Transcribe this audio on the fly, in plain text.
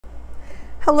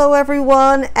Hello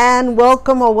everyone, and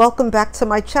welcome back to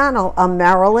my channel. I'm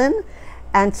Marilyn,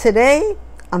 and today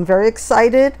I'm very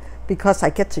excited because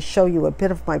I get to show you a bit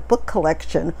of my book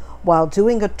collection while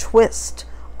doing a twist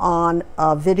on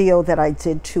a video that I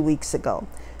did 2 weeks ago.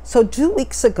 So 2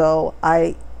 weeks ago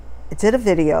I did a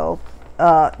video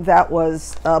that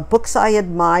was books I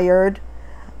admired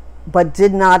but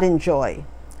did not enjoy.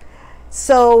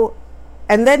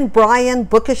 And then Brian,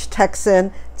 Bookish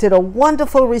Texan, did a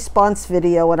wonderful response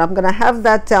video, and I'm going to have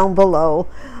that down below,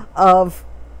 of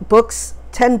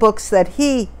 10 books that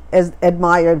he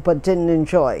admired but didn't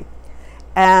enjoy.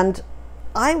 And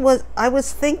I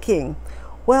was thinking,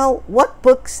 well, what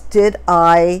books do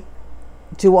I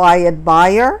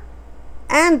admire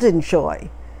and enjoy?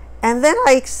 And then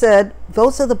I said,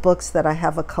 those are the books that I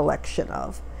have a collection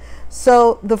of.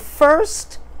 So the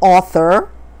first author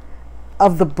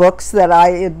of the books that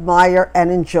I admire and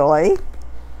enjoy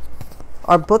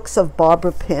are books of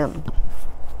Barbara Pym.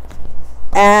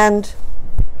 And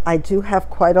I do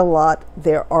have quite a lot.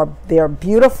 They're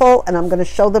beautiful, and I'm going to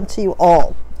show them to you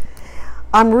all.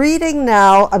 I'm reading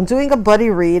now, I'm doing a buddy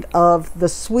read of The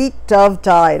Sweet Dove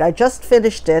Died. I just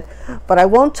finished it, but I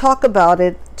won't talk about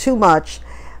it too much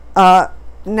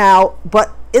now.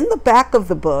 But in the back of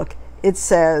the book, it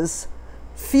says,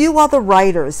 "Few other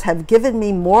writers have given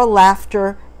me more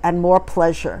laughter and more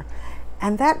pleasure."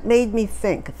 And that made me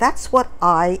think, that's what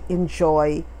I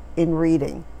enjoy in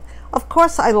reading. Of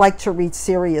course, I like to read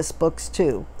serious books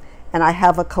too, and I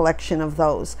have a collection of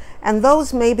those. And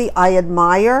those maybe I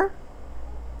admire,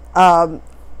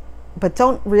 but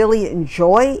don't really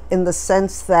enjoy in the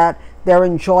sense that they're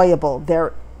enjoyable.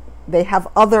 They have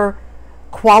other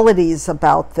qualities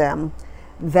about them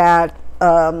that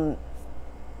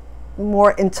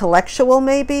more intellectual,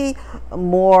 maybe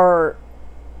more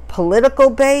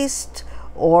political based,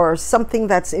 or something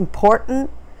that's important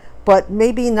but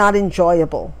maybe not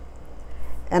enjoyable.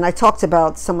 And I talked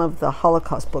about some of the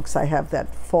Holocaust books I have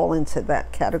that fall into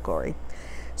that category.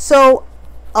 So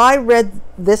I read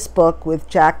this book with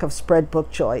Jack of Spread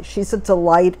Book Joy. She's a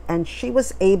delight, and she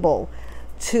was able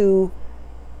to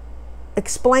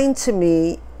explain to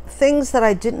me things that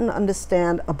I didn't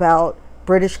understand about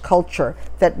British culture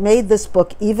that made this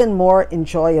book even more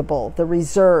enjoyable, the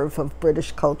reserve of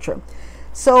British culture.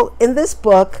 So in this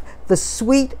book, The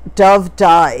Sweet Dove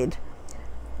Died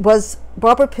was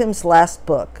Barbara Pym's last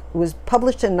book. It was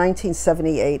published in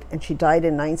 1978, and she died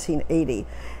in 1980.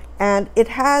 And it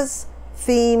has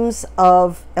themes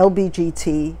of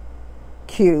LGBTQ.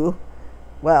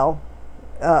 Well,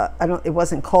 it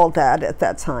wasn't called that at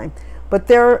that time, but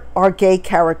there are gay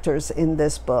characters in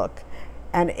this book.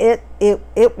 And it's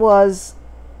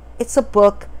a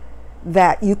book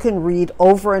that you can read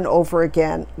over and over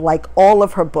again, like all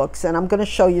of her books. And I'm going to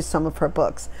show you some of her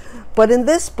books. But in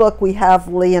this book, we have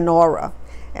Leonora,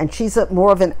 and she's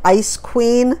more of an ice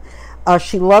queen.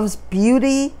 She loves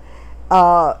beauty,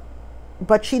 but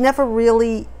she never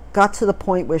really got to the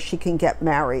point where she can get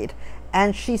married.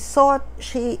 And she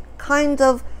kind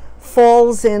of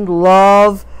falls in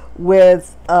love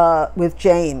with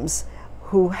James,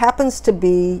 who happens to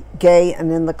be gay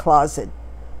and in the closet.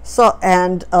 So,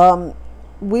 and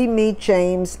we meet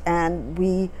James, and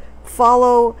we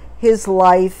follow his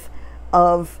life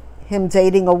of him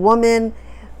dating a woman,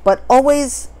 but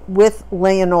always with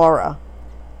Leonora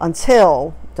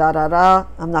until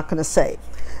I'm not going to say.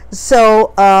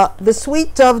 So The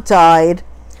Sweet Dove Died,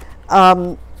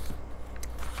 of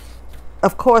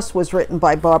course, was written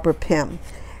by Barbara Pym,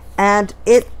 and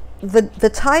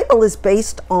the title is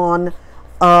based on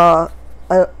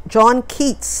John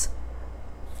Keats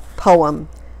poem.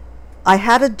 "I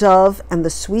had a dove, and the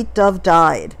sweet dove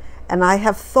died, and I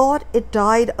have thought it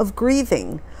died of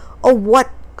grieving. Oh,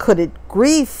 what could it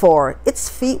grieve for? Its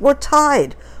feet were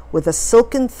tied with a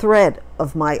silken thread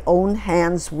of my own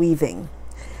hands weaving."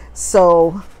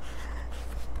 So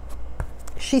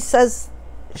she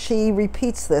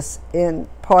repeats this in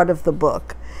part of the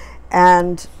book.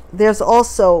 And there's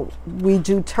also, "We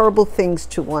do terrible things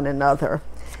to one another,"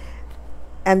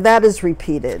 and that is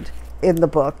repeated in the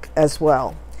book as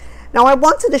well. Now I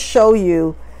wanted to show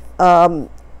you my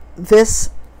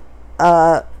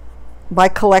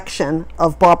collection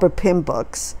of Barbara Pym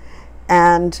books,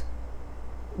 and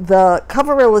the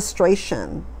cover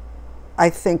illustration,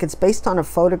 I think it's based on a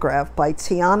photograph by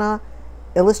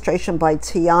illustration by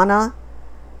Tiana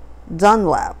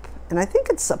Dunlap, and I think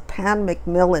it's a Pan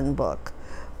Macmillan book.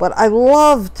 But I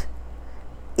loved,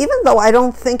 even though I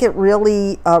don't think it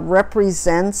really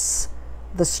represents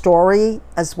the story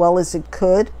as well as it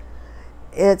could,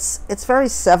 it's very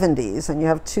 70s, and you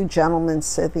have two gentlemen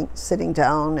sitting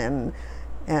down,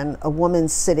 and a woman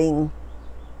sitting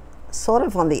sort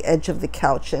of on the edge of the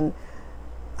couch, and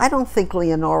I don't think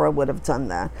Leonora would have done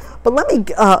that. But let me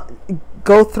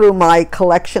go through my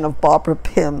collection of Barbara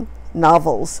Pym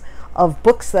novels, of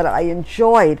books that I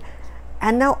enjoyed.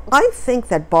 And now I think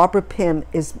that Barbara Pym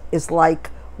is like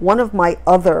one of my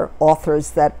other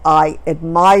authors that I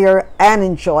admire and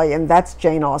enjoy, and that's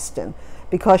Jane Austen,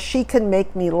 because she can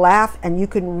make me laugh, and you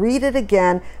can read it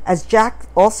again, as Jack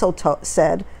also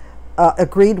said,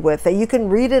 agreed with, that you can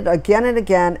read it again and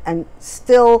again and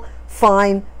still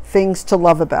find things to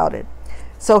love about it.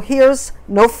 So here's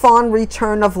No Fond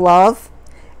Return of Love,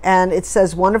 and it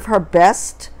says one of her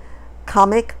best,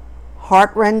 comic,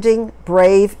 heartrending,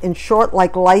 brave, in short,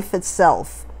 like life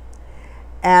itself.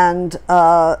 And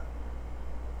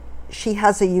she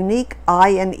has a unique eye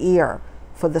and ear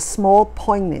for the small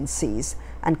poignancies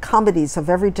and comedies of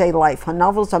everyday life. Her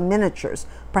novels are miniatures,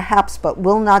 perhaps, but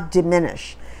will not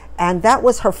diminish. And that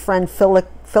was her friend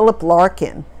Philip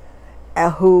Larkin,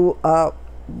 who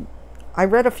I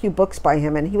read a few books by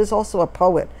him, and he was also a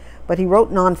poet, but he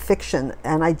wrote nonfiction,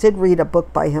 and I did read a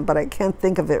book by him, but I can't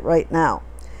think of it right now.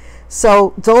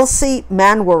 So Dulcie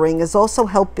Manwaring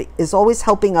is always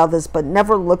helping others, but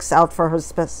never looks out for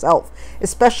herself,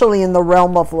 especially in the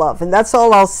realm of love. And that's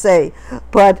all I'll say.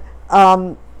 But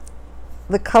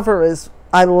the cover is,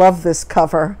 I love this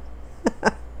cover.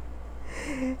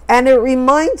 And it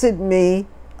reminded me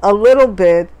a little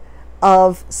bit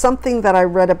of something that I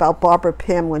read about Barbara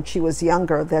Pym when she was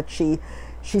younger, that she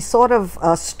sort of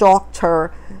stalked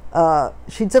her.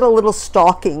 She did a little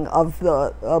stalking of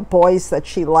the boys that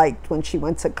she liked when she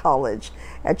went to college,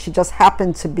 and she just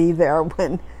happened to be there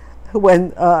when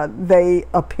they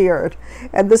appeared.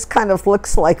 And this kind of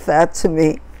looks like that to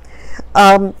me.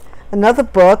 Another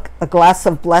book, A Glass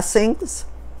of Blessings.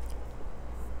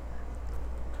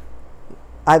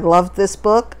 I loved this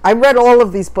book. I read all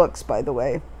of these books, by the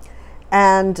way.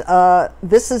 And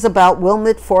this is about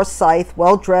Wilmot Forsythe,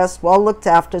 well-dressed, well-looked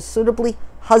after, suitably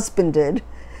husbanded,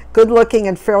 good-looking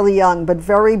and fairly young, but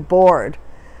very bored.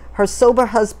 Her sober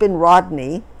husband,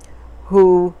 Rodney,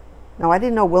 who, now I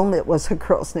didn't know Wilmot was her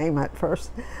girl's name at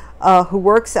first, who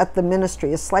works at the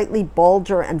ministry, is slightly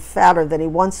balder and fatter than he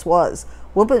once was.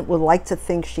 Wilmot would like to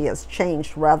think she has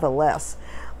changed rather less.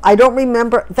 I don't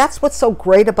remember. That's what's so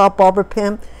great about Barbara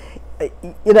Pym.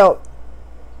 You know,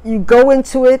 you go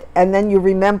into it and then you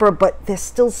remember, but there's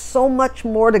still so much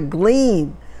more to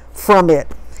glean from it.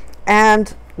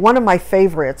 And one of my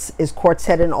favorites is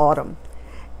Quartet in Autumn.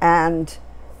 And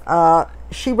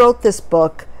she wrote this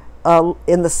book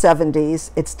in the 70s.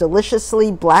 It's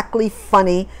deliciously, blackly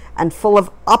funny and full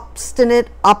of obstinate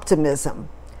optimism.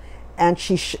 And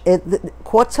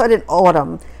Quartet in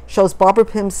Autumn shows Barbara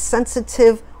Pym's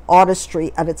sensitive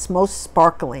artistry at its most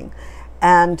sparkling.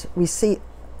 And we see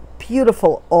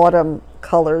beautiful autumn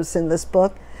colors in this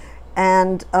book.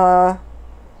 And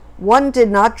one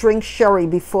did not drink sherry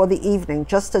before the evening,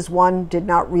 just as one did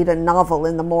not read a novel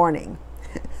in the morning.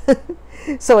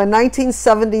 So in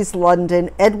 1970s London,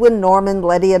 Edwin, Norman,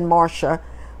 Letty, and Marcia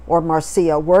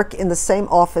work in the same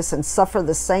office and suffer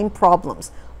the same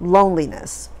problems,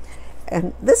 loneliness.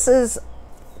 And this is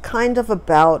kind of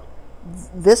about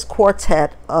this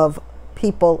quartet of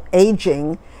people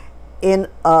aging in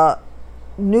a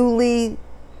new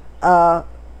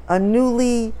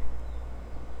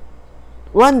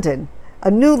London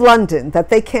that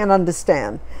they can't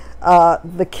understand.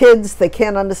 The kids, they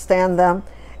can't understand them.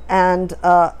 And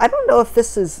I don't know if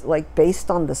this is like based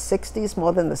on the 60s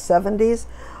more than the 70s,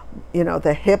 you know,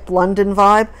 the hip London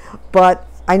vibe, but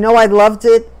I know I loved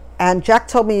it, and Jack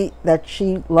told me that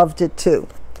she loved it too.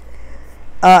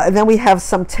 And then we have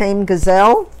some Tame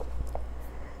Gazelle,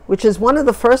 which is one of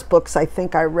the first books I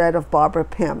think I read of Barbara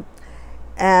Pym.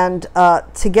 And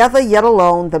together yet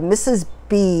alone, the Mrs.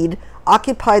 Bede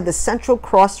occupied the central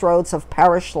crossroads of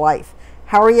parish life.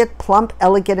 Harriet, plump,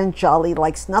 elegant, and jolly,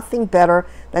 likes nothing better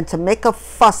than to make a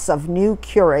fuss of new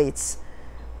curates.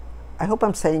 I hope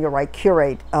I'm saying it right,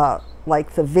 curate,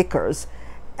 like the vicars.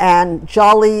 And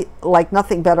jolly, like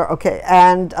nothing better, okay.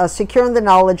 And secure in the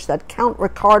knowledge that Count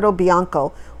Riccardo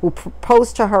Bianco will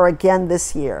propose to her again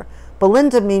this year.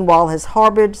 Belinda, meanwhile, has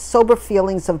harbored sober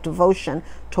feelings of devotion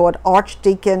toward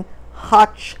Archdeacon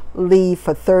Hutch Lee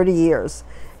for 30 years.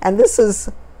 And this is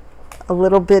a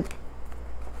little bit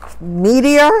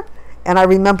meatier, and I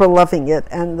remember loving it.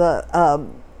 And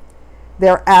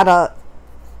they're at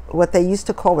what they used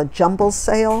to call a jumble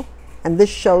sale, and this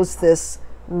shows this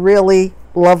really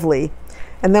lovely.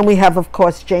 And then we have, of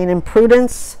course, Jane and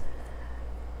Prudence.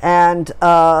 And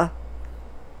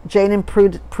Jane and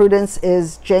Prudence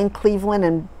is Jane Cleveland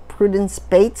and Prudence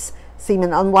Bates, seem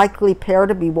an unlikely pair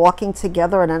to be walking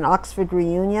together at an Oxford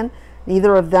reunion.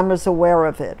 Neither of them is aware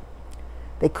of it.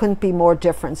 They couldn't be more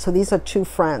different. So these are two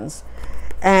friends.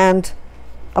 And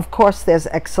of course, there's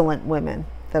excellent women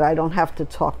that I don't have to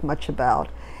talk much about,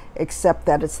 except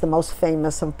that it's the most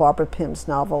famous of Barbara Pym's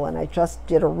novel. And I just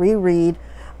did a reread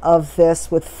of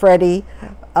this with Freddie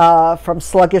from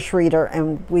Sluggish Reader,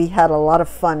 and we had a lot of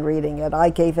fun reading it. I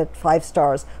gave it 5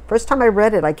 stars. First time I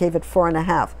read it, I gave it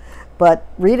 4.5. But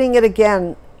reading it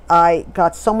again, I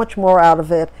got so much more out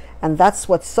of it, and that's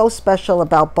what's so special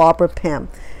about Barbara Pym.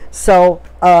 So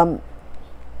I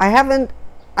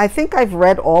think I've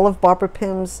read all of Barbara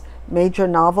Pym's major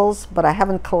novels, but I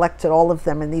haven't collected all of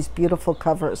them in these beautiful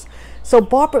covers. So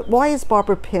why is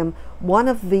Barbara Pym one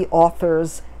of the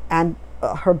authors, and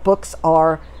her books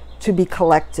are to be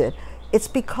collected? It's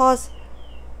because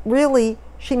really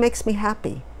she makes me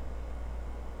happy,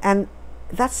 and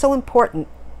that's so important.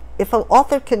 If an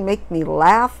author can make me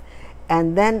laugh,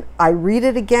 and then I read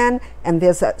it again and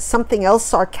there's something else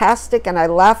sarcastic and I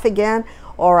laugh again,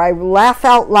 or I laugh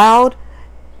out loud,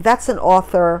 that's an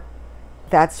author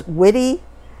that's witty,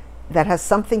 that has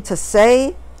something to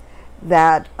say,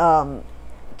 that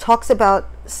talks about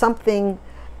something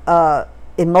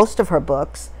in most of her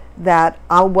books that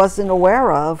I wasn't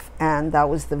aware of, and that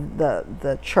was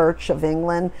the Church of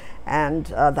England, and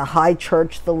the High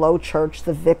Church, the Low Church,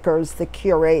 the vicars, the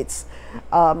curates.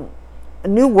 A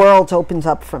new world opens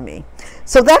up for me.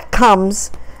 So that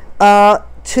comes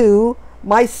to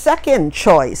my second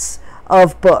choice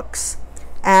of books,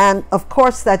 and of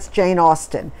course that's Jane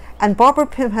Austen. And Barbara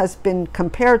Pym has been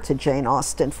compared to Jane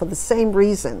Austen for the same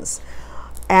reasons.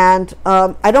 And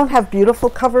I don't have beautiful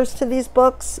covers to these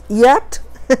books yet.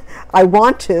 I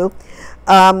want to.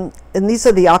 And these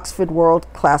are the Oxford World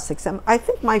Classics. And I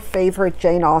think my favorite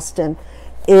Jane Austen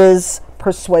is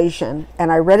Persuasion.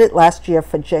 And I read it last year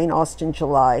for Jane Austen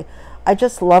July. I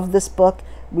just love this book.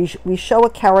 We show a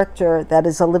character that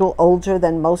is a little older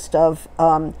than most of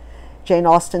Jane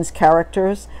Austen's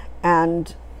characters.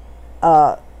 And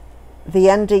the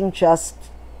ending just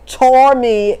tore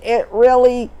me. It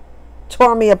really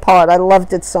tore me apart. I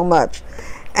loved it so much.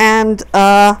 And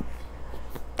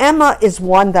Emma is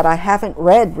one that I haven't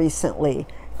read recently,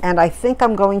 and I think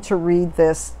I'm going to read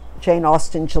this Jane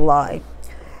Austen July.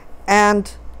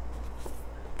 And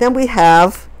then we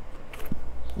have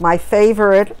my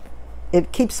favorite.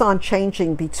 It keeps on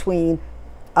changing between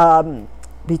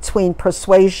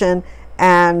Persuasion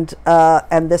and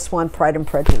this one, Pride and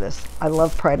Prejudice. I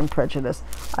love Pride and Prejudice.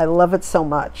 I love it so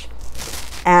much.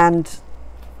 And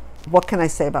what can I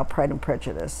say about Pride and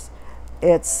Prejudice?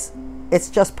 It's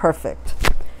just perfect.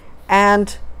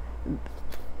 And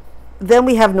then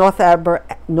we have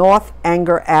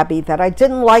Northanger Abbey, that I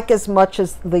didn't like as much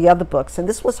as the other books. And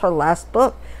this was her last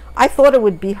book. I thought it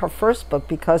would be her first book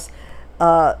because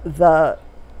the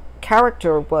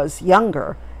character was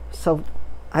younger. So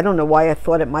I don't know why I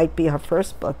thought it might be her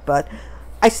first book, but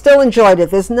I still enjoyed it.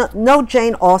 There's no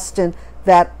Jane Austen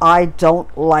that I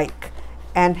don't like.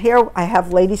 And here I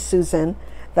have Lady Susan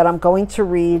that I'm going to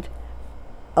read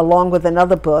along with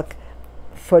another book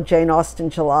for Jane Austen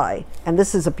July. And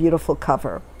this is a beautiful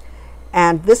cover.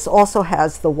 And this also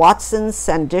has the Watsons,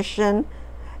 Sandition,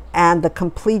 and the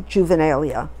complete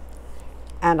Juvnilia.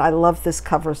 And I love this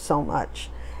cover so much.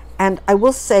 And I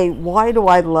will say, why do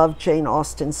I love Jane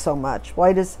Austen so much?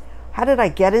 How did I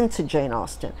get into Jane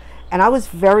Austen? And I was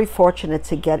very fortunate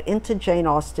to get into Jane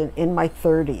Austen in my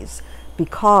 30s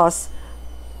because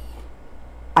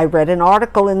I read an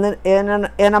article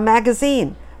in a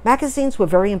magazine. Magazines were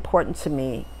very important to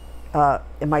me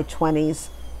in my 20s,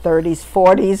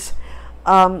 30s,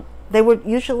 40s. They were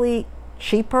usually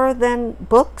cheaper than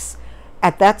books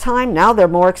at that time. Now they're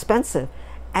more expensive.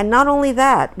 And not only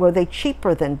that, were they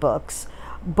cheaper than books,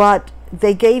 but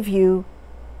they gave you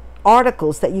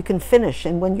articles that you can finish.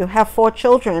 And when you have 4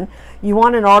 children, you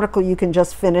want an article you can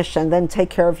just finish and then take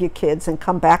care of your kids and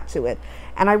come back to it.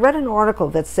 And I read an article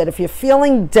that said, if you're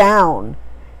feeling down,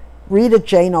 read a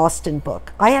Jane Austen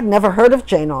book. I had never heard of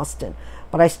Jane Austen,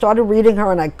 but I started reading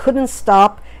her and I couldn't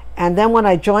stop. And then when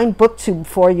I joined BookTube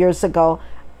 4 years ago,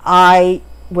 I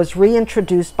was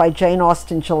reintroduced by Jane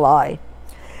Austen July.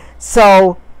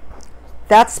 So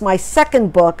that's my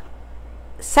second book,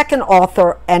 second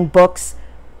author and books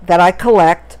that I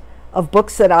collect, of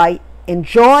books that I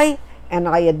enjoy and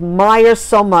I admire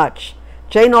so much.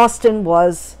 Jane Austen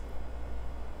was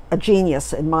a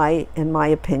genius in my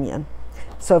opinion.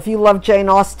 So if you love Jane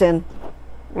Austen,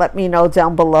 let me know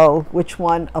down below which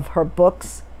one of her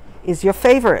books is your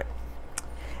favorite.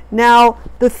 Now,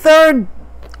 the third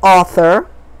author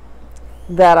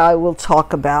that I will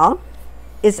talk about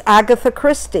is Agatha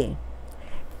Christie.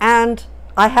 And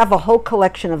I have a whole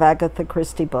collection of Agatha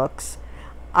Christie books.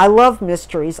 I love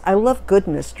mysteries. I love good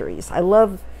mysteries. I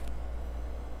love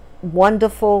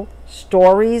wonderful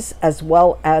stories as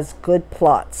well as good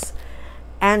plots.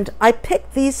 And I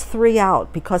picked these three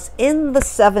out because in the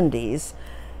 70s,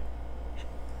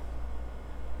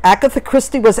 Agatha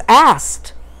Christie was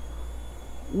asked,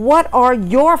 what are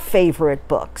your favorite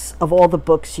books of all the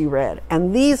books you read?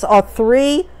 And these are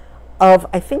three of,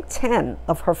 I think, 10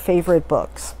 of her favorite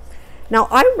books. Now,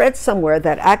 I read somewhere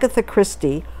that Agatha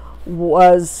Christie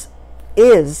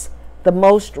is the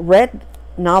most read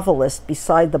novelist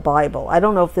beside the Bible. I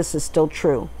don't know if this is still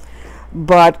true,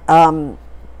 but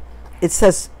it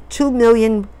says 2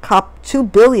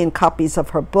 billion copies of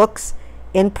her books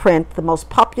in print, the most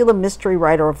popular mystery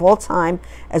writer of all time,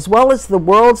 as well as the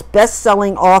world's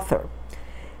best-selling author.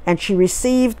 And she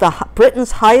received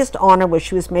Britain's highest honor, where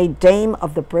she was made Dame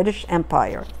of the British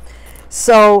Empire.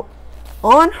 So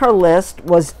on her list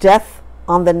was Death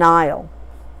on the Nile.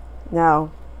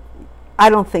 Now, I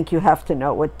don't think you have to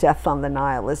know what Death on the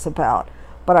Nile is about,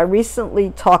 but I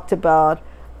recently talked about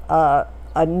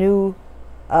a new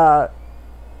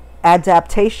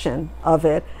adaptation of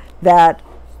it that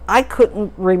I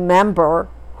couldn't remember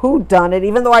who done it,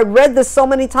 even though I read this so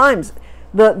many times.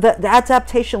 The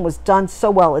adaptation was done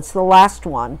so well. It's the last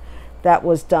one that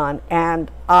was done, and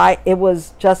I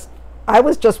was just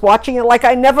watching it like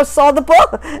I never saw the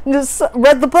book, just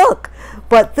read the book.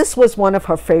 But this was one of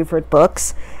her favorite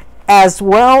books, as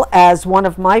well as one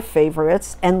of my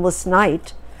favorites, Endless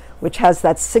Night, which has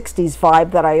that 60s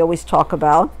vibe that I always talk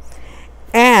about.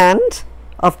 And,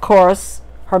 of course,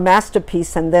 her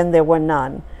masterpiece, And Then There Were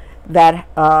None, that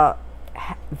other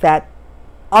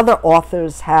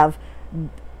authors have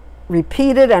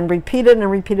repeated and repeated and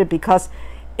repeated because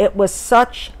it was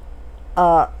such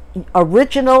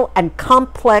original and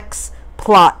complex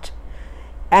plot.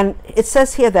 And it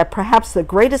says here that perhaps the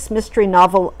greatest mystery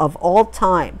novel of all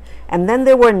time, And Then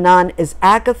There Were None, is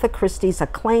Agatha Christie's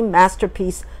acclaimed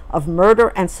masterpiece of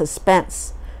murder and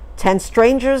suspense. 10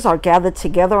 strangers are gathered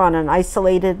together on an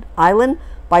isolated island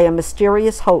by a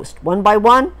mysterious host. One by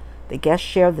one, the guests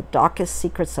share the darkest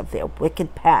secrets of their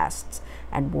wicked pasts,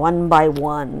 and one by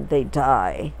one they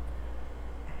die.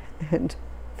 And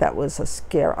that was a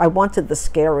scare. I wanted the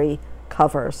scary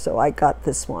cover, so I got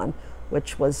this one,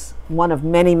 which was one of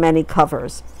many, many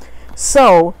covers.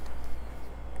 So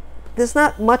there's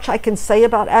not much I can say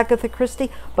about Agatha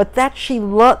Christie, but that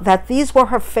that these were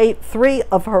her three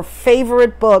of her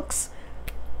favorite books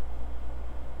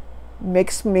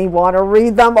makes me want to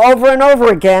read them over and over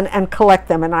again and collect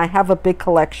them, and I have a big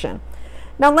collection.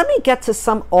 Now let me get to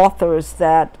some authors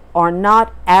that are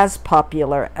not as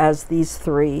popular as these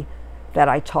three that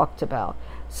I talked about.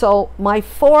 So my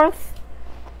fourth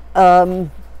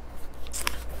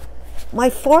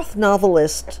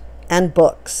novelist and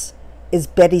books is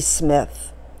Betty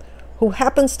Smith, who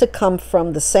happens to come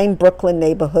from the same Brooklyn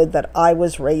neighborhood that I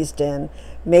was raised in,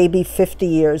 maybe 50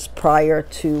 years prior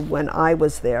to when I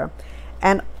was there.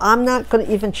 And I'm not going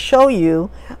to even show you,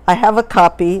 I have a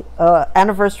copy,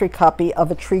 anniversary copy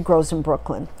of A Tree Grows in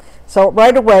Brooklyn. So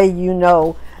right away you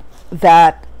know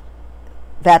that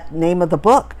name of the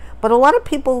book. But a lot of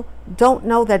people don't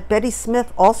know that Betty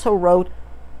Smith also wrote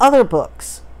other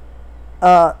books,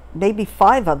 maybe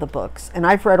 5 other books, and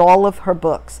I've read all of her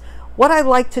books. What I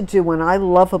like to do when I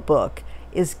love a book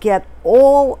is get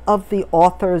all of the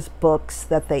author's books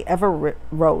that they ever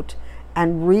wrote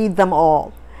and read them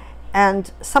all.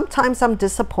 And sometimes I'm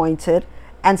disappointed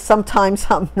and sometimes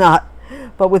I'm not.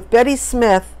 But with Betty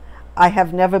Smith, I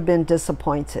have never been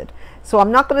disappointed. So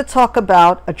I'm not going to talk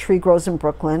about A Tree Grows in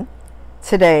Brooklyn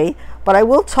today, but I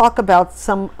will talk about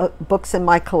some books in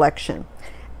my collection.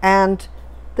 And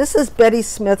this is Betty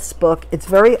Smith's book. It's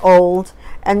very old,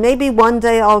 and maybe one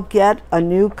day I'll get a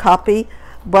new copy,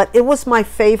 but it was my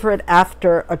favorite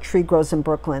after A Tree Grows in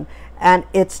Brooklyn, and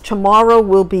it's Tomorrow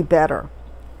Will Be Better.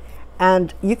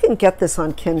 And you can get this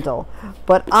on Kindle,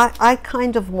 but I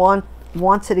kind of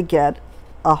wanted to get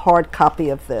a hard copy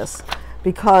of this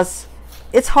because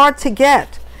it's hard to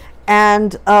get.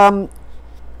 And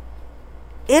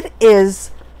it is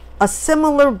a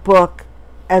similar book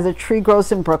as A Tree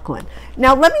Grows in Brooklyn.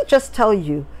 Now, let me just tell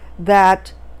you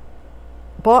that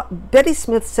Betty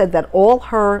Smith said that all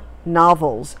her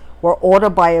novels were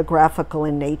autobiographical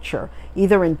in nature,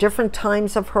 either in different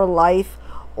times of her life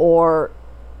or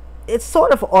it's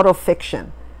sort of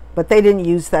autofiction, but they didn't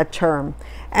use that term.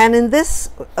 And in this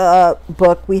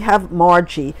book, we have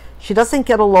Margie. She doesn't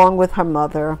get along with her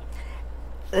mother.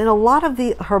 In a lot of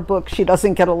her books, she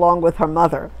doesn't get along with her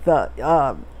mother,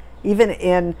 even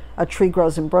in A Tree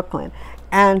Grows in Brooklyn.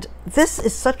 And this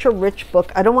is such a rich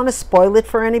book. I don't want to spoil it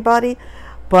for anybody,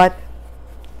 but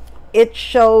it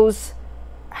shows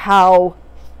how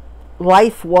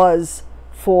life was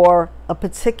for a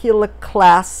particular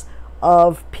class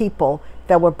of people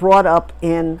that were brought up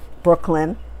in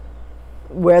Brooklyn,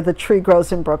 where the tree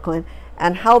grows in Brooklyn,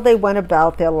 and how they went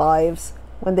about their lives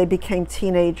when they became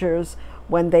teenagers,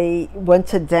 when they went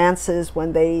to dances,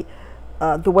 when they,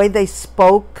 the way they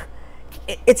spoke.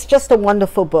 It's just a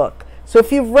wonderful book. So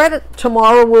if you've read it,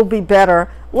 Tomorrow Will Be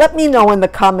Better, let me know in the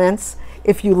comments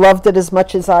if you loved it as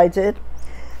much as I did.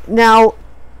 Now,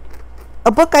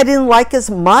 a book I didn't like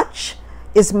as much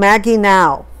is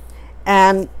Maggie-Now.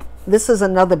 And this is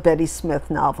another Betty Smith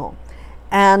novel.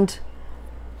 And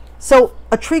so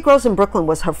A Tree Grows in Brooklyn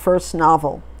was her first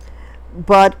novel.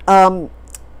 But,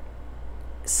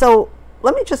 so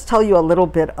let me just tell you a little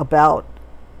bit about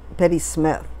Betty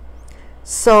Smith.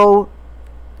 So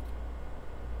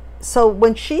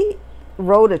when she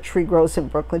wrote A Tree Grows in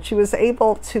Brooklyn, she was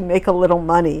able to make a little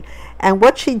money. And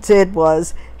what she did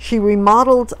was she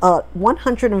remodeled a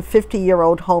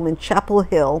 150-year-old home in Chapel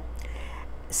Hill,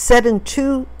 set in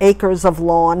 2 acres of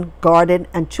lawn, garden,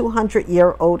 and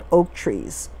 200-year-old oak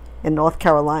trees in North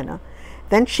Carolina.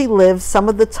 Then she lives some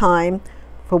of the time,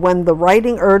 for when the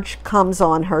writing urge comes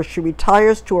on her, she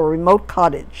retires to a remote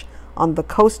cottage on the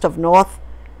coast of North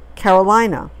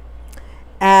Carolina.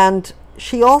 And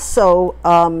she also,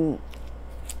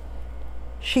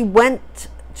 she went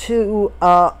to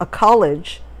a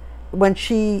college when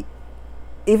she,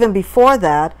 even before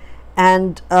that,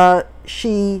 and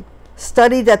she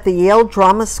studied at the Yale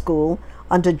Drama School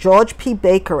under George P.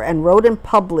 Baker and wrote and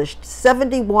published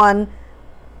 71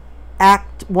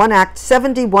 act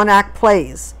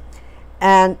plays.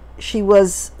 And she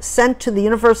was sent to the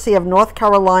University of North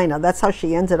Carolina, that's how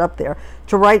she ended up there,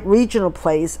 to write regional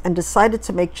plays, and decided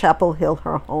to make Chapel Hill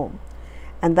her home.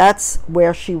 And that's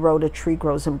where she wrote A Tree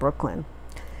Grows in Brooklyn.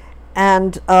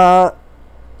 And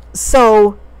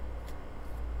so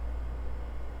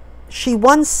she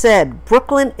once said,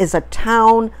 "Brooklyn is a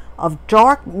town of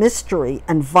dark mystery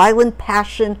and violent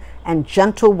passion and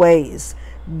gentle ways.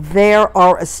 There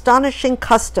are astonishing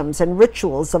customs and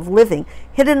rituals of living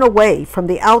hidden away from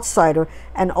the outsider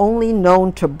and only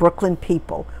known to Brooklyn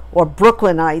people," or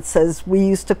Brooklynites, as we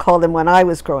used to call them when I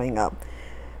was growing up.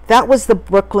 That was the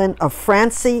Brooklyn of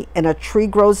Francie in A Tree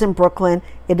Grows in Brooklyn.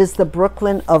 It is the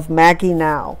Brooklyn of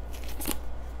Maggie-Now,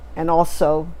 and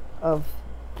also of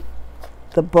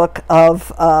the book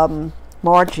of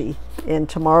Margie in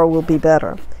Tomorrow Will Be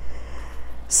Better.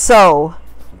 So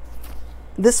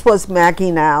this was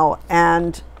Maggie-Now,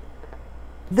 and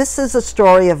this is a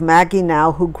story of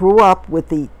Maggie-Now, who grew up with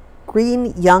the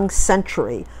green young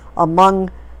century among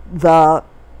the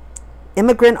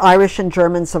immigrant Irish and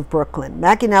Germans of Brooklyn.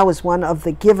 Maggie-Now is one of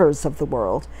the givers of the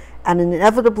world, and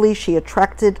inevitably she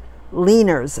attracted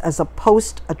leaners as a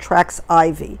post attracts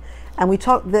ivy. And we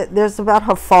talk, there's about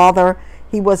her father.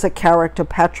 He was a character,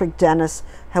 Patrick Dennis,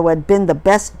 who had been the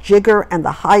best jigger and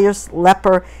the highest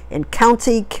leper in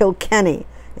County Kilkenny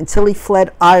until he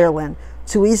fled Ireland,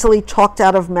 too easily talked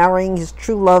out of marrying his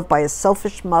true love by a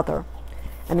selfish mother.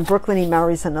 And in Brooklyn he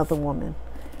marries another woman.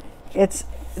 It's,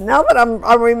 now that I'm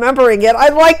remembering it, I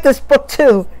like this book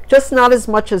too, just not as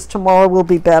much as Tomorrow Will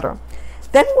Be Better.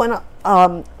 Then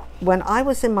when I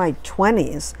was in my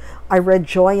 20s, I read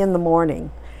Joy in the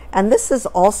Morning. And this is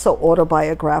also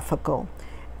autobiographical.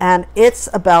 And it's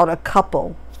about a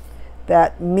couple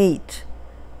that meet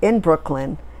in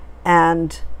Brooklyn.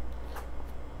 And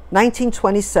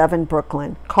 1927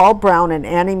 Brooklyn, Carl Brown and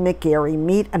Annie McGarry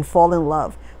meet and fall in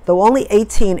love. Though only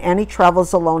 18, Annie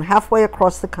travels alone halfway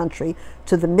across the country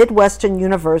to the Midwestern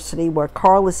University, where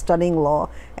Carl is studying law,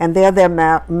 and there they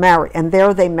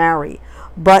marry.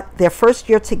 But their first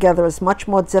year together is much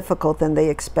more difficult than they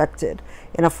expected.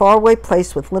 In a faraway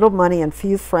place with little money and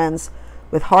few friends,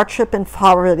 with hardship and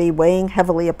poverty weighing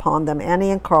heavily upon them,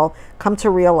 Annie and Carl come to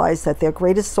realize that their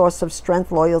greatest source of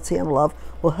strength, loyalty, and love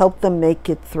will help them make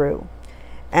it through.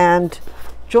 And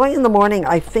Joy in the Morning,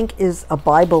 I think, is a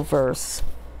Bible verse.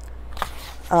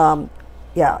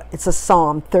 Yeah, it's a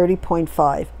Psalm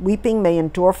 30.5. Weeping may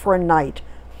endure for a night,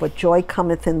 but joy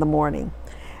cometh in the morning.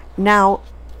 Now,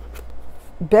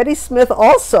 Betty Smith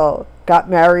also got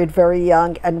married very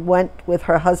young and went with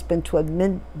her husband to a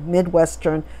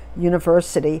Midwestern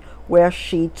university, where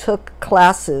she took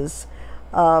classes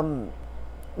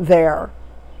there.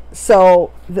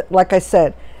 So, like I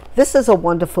said, this is a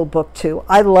wonderful book too.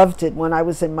 I loved it when I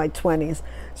was in my 20s.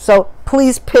 So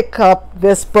please pick up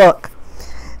this book.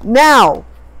 Now,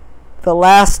 the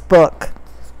last book.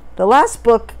 The last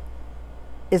book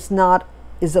is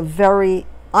a very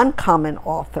uncommon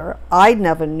author. I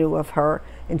never knew of her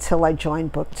until I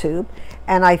joined BookTube,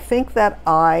 and I think that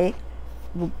I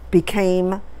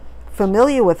became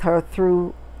familiar with her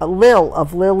through Lil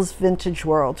of Lil's Vintage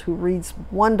World, who reads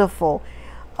wonderful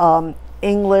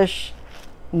English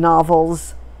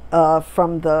novels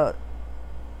from the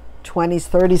 20s,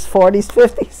 30s,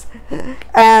 40s, 50s.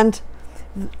 And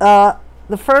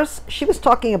the first, she was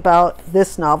talking about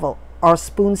this novel, Our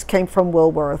Spoons Came from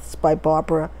Woolworths by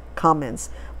Barbara Comyns.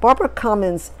 Barbara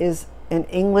Comyns is an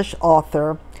English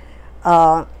author,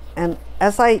 and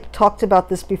as I talked about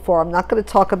this before, I'm not going to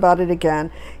talk about it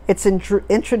again. It's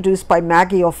introduced by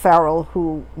Maggie O'Farrell,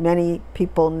 who many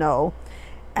people know,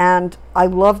 and I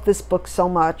love this book so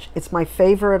much. It's my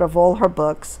favorite of all her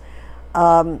books.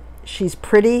 She's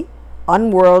pretty,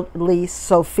 unworldly.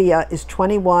 Sophia is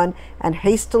 21 and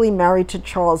hastily married to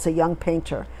Charles, a young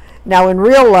painter. Now, in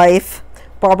real life,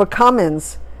 Barbara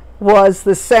Comyns was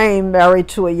the same, married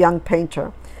to a young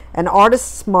painter. An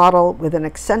artist's model with an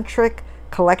eccentric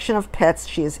collection of pets,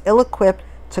 she is ill-equipped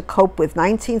to cope with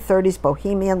 1930s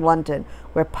Bohemian London,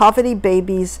 where poverty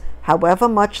babies, however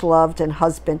much loved, and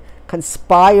husband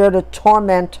conspire to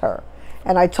torment her.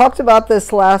 And I talked about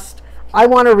this last. I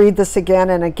want to read this again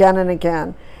and again and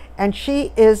again. And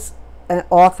she is an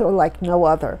author like no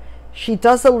other. She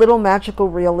does a little magical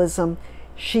realism.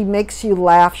 She makes you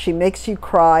laugh. She makes you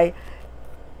cry.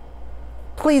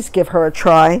 Please give her a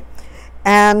try.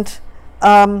 And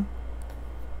I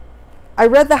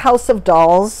read The House of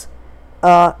Dolls.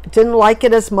 Didn't like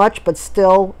it as much, but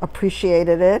still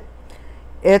appreciated it.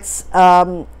 It's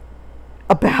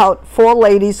about four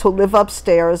ladies who live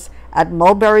upstairs at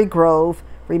Mulberry Grove,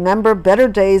 remember better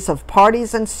days of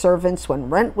parties and servants when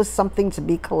rent was something to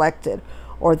be collected,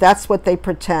 or that's what they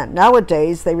pretend.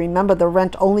 Nowadays, they remember the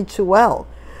rent only too well.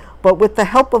 But with the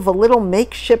help of a little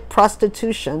makeshift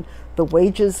prostitution, the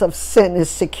wages of sin is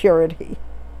security.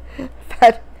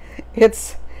 That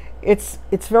it's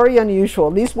very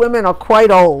unusual. These women are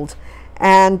quite old,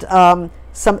 and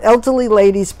some elderly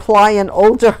ladies ply an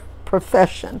older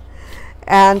profession.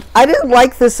 And I didn't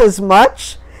like this as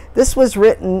much. This was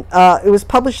written, it was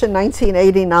published in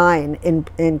 1989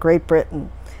 in Great Britain.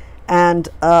 And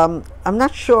I'm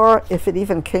not sure if it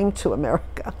even came to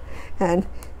America. And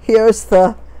here's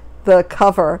the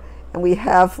cover. And we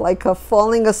have like a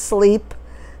falling asleep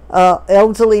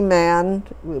elderly man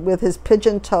with his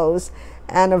pigeon toes,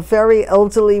 and a very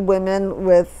elderly woman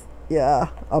with,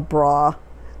 a bra,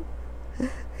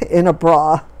 in a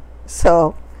bra.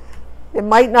 So it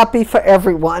might not be for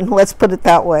everyone, let's put it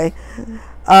that way.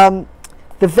 The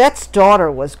Vet's Daughter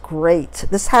was great.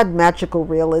 This had magical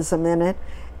realism in it,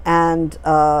 and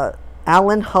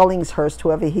Alan Hollingsworth,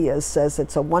 whoever he is, says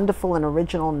it's a wonderful and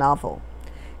original novel.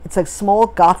 It's a small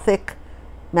Gothic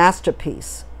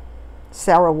masterpiece,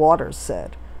 Sarah Waters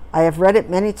said. I have read it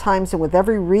many times, and with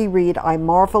every reread I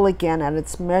marvel again at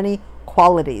its many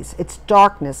qualities, its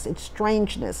darkness, its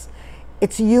strangeness,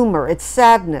 its humor, its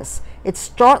sadness, its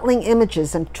startling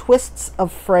images and twists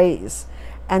of phrase.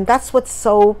 And that's what's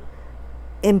so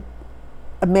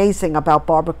amazing about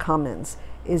Barbara Comyns,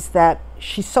 is that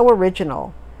she's so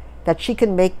original that she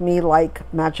can make me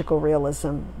like magical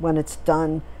realism when it's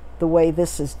done the way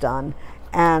this is done.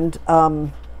 And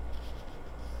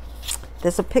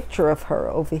there's a picture of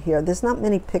her over here. There's not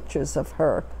many pictures of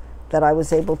her that I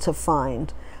was able to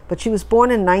find, but she was born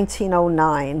in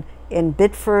 1909 in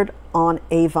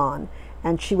Bidford-on-Avon,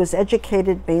 and she was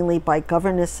educated mainly by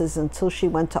governesses until she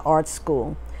went to art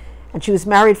school. And she was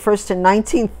married first in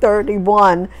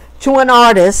 1931 to an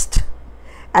artist,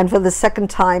 and for the second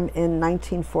time in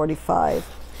 1945.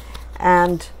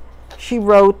 And she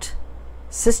wrote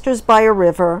Sisters by a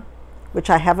River,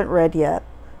 which I haven't read yet,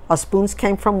 Our Spoons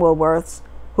Came from Woolworths,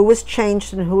 Who Was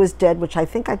Changed and Who Was Dead, which I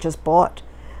think I just bought,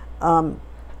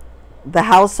 The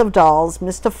House of Dolls,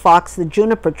 Mr. Fox, The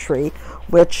Juniper Tree,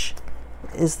 which,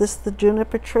 is this the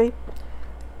juniper tree?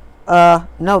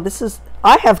 No, this is,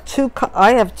 I have two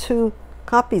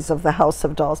copies of The House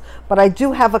of Dolls, but I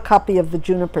do have a copy of The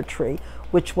Juniper Tree,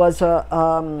 which was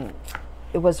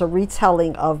it was a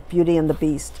retelling of Beauty and the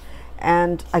Beast,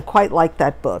 and I quite like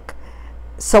that book.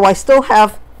 So I still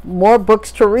have more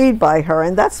books to read by her,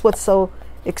 and that's what's so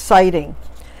exciting.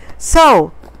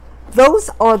 So those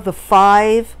are the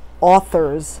 5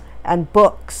 authors and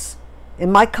books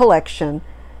in my collection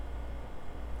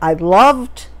I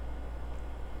loved,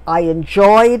 I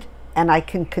enjoyed, and I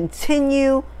can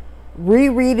continue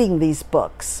rereading these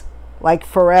books like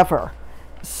forever.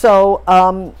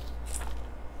 So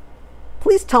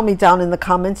please tell me down in the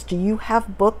comments, do you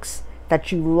have books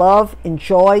that you love,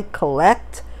 enjoy,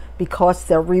 collect because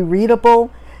they're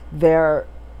rereadable,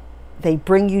 they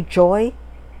bring you joy?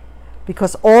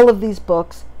 because all of these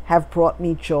books have brought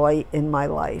me joy in my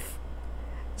life.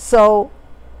 So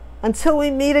until we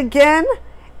meet again,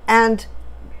 and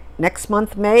next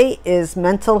month, May, is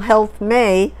Mental Health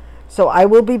May, so I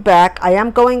will be back. I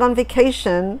am going on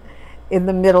vacation in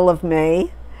the middle of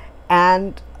May,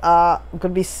 and I'm going to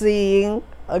be seeing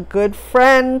a good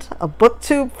friend, a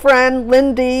booktube friend,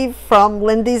 Lindy from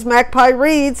Lindy's Magpie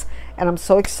Reads, and I'm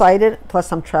so excited.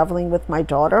 Plus I'm traveling with my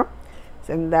daughter,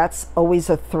 and that's always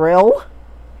a thrill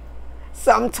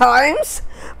sometimes,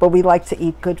 but we like to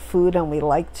eat good food and we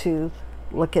like to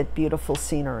look at beautiful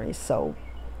scenery. So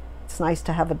it's nice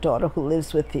to have a daughter who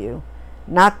lives with you,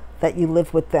 not that you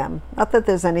live with them. Not that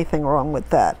there's anything wrong with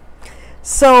that.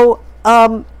 So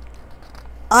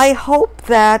I hope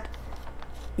that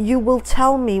you will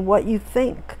tell me what you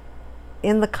think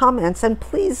in the comments, and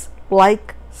please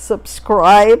like,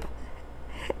 subscribe,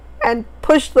 and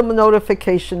push the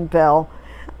notification bell.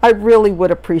 I really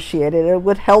would appreciate it. It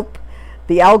would help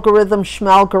the algorithm,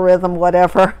 schmalgorithm,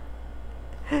 whatever,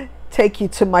 take you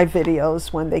to my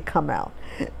videos when they come out.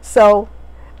 So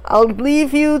I'll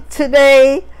leave you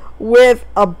today with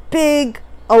a big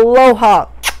aloha.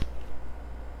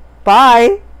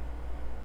 Bye.